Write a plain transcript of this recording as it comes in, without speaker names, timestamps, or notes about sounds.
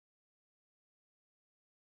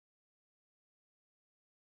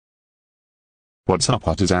What's up,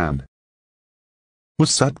 Artisan?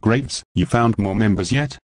 What's up, Graves? You found more members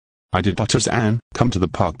yet? I did, Artisan. Come to the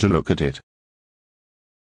park to look at it.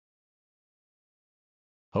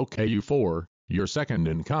 Okay, you four, your second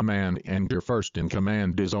in command and your first in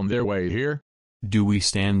command is on their way here? Do we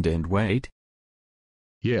stand and wait?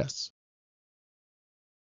 Yes.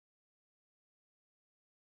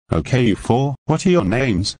 Okay, you four, what are your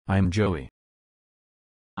names? I'm Joey.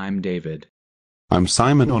 I'm David. I'm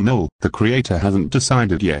Simon or Noel. The creator hasn't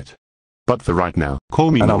decided yet. But for right now,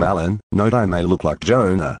 call me And I'm Noel. Alan. Note I may look like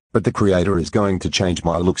Jonah, but the creator is going to change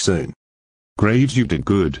my look soon. Graves, you did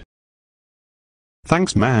good.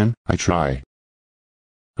 Thanks, man, I try.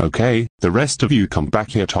 Okay, the rest of you come back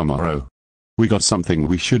here tomorrow. We got something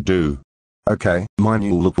we should do. Okay, my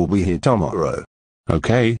new look will be here tomorrow.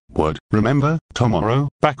 Okay, what? Remember, tomorrow,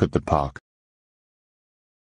 back at the park.